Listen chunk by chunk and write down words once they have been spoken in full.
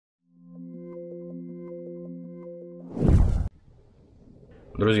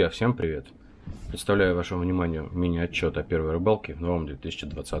Друзья, всем привет! Представляю вашему вниманию мини-отчет о первой рыбалке в новом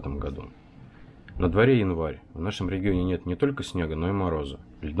 2020 году. На дворе январь. В нашем регионе нет не только снега, но и мороза.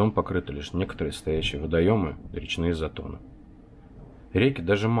 Льдом покрыты лишь некоторые стоящие водоемы и речные затоны. Реки,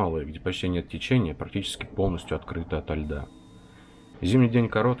 даже малые, где почти нет течения, практически полностью открыты ото льда. Зимний день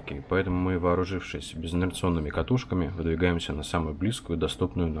короткий, поэтому мы, вооружившись безинерционными катушками, выдвигаемся на самую близкую и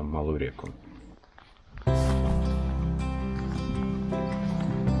доступную нам малую реку.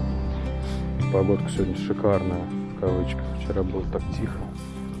 Погодка сегодня шикарная, в кавычках. Вчера было так тихо.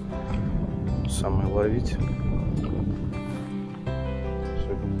 Самое ловить.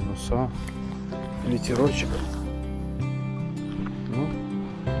 Сегодня минуса. Ветерочек. Ну,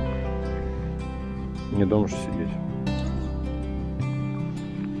 не дома же сидеть.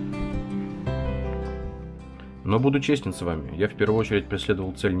 Но буду честен с вами, я в первую очередь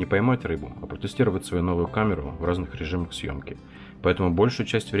преследовал цель не поймать рыбу, а протестировать свою новую камеру в разных режимах съемки. Поэтому большую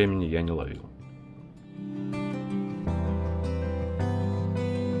часть времени я не ловил.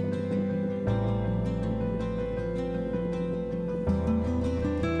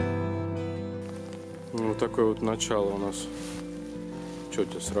 Вот такое вот начало у нас. Что у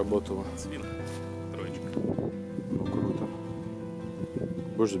тебя сработало? Свин. Троечка. Ну, круто.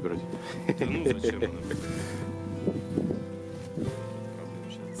 Будешь забирать? Да ну зачем? Проблема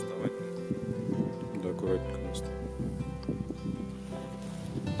сейчас доставать. Да, аккуратненько просто.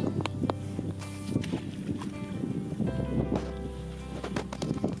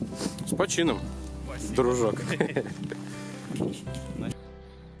 С почином, Спасибо. дружок.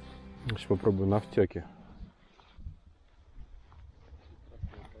 Сейчас попробую на втёке.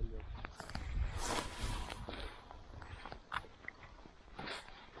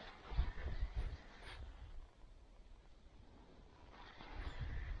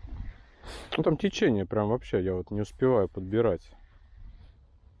 Ну там течение прям вообще, я вот не успеваю подбирать,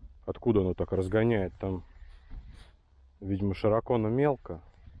 откуда оно так разгоняет. Там, видимо, широко, но мелко.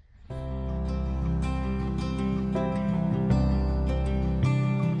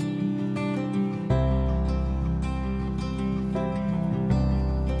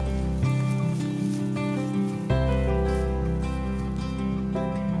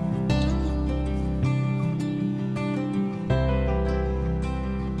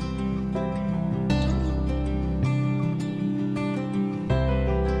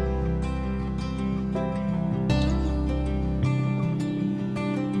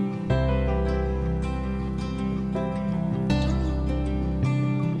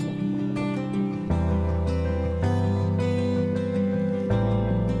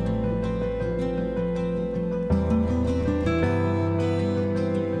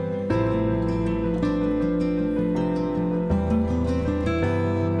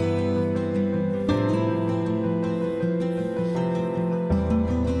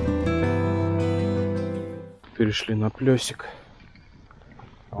 Перешли на плесик,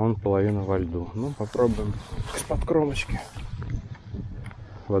 а он половина во льду. Ну, попробуем из-под кромочки.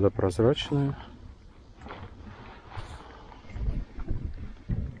 Вода прозрачная.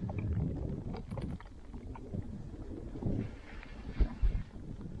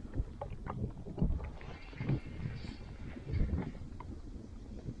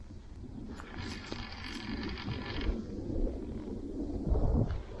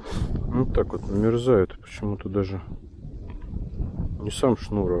 Вот так вот намерзает. Почему-то даже не сам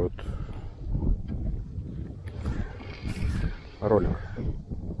шнур, а вот ролик.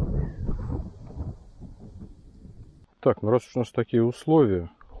 Так, ну раз уж у нас такие условия,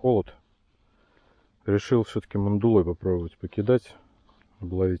 холод, решил все-таки мандулой попробовать покидать,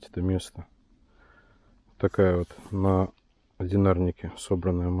 обловить это место. Такая вот на одинарнике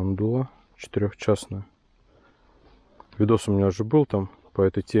собранная мандула, 4-часная. Видос у меня уже был там по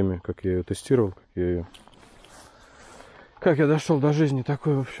этой теме, как я ее тестировал, как я дошел до жизни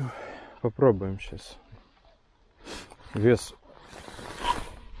такой, в общем. Попробуем сейчас. Вес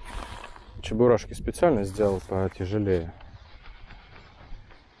чебурашки специально сделал потяжелее.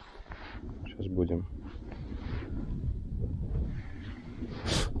 Сейчас будем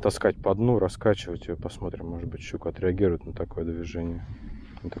таскать по дну, раскачивать ее, посмотрим, может быть, щука отреагирует на такое движение,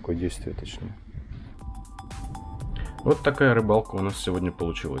 на такое действие, точнее. Вот такая рыбалка у нас сегодня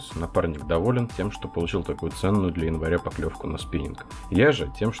получилась. Напарник доволен тем, что получил такую ценную для января поклевку на спиннинг. Я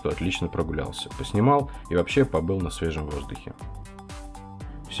же тем, что отлично прогулялся, поснимал и вообще побыл на свежем воздухе.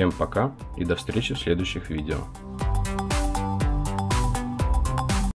 Всем пока и до встречи в следующих видео.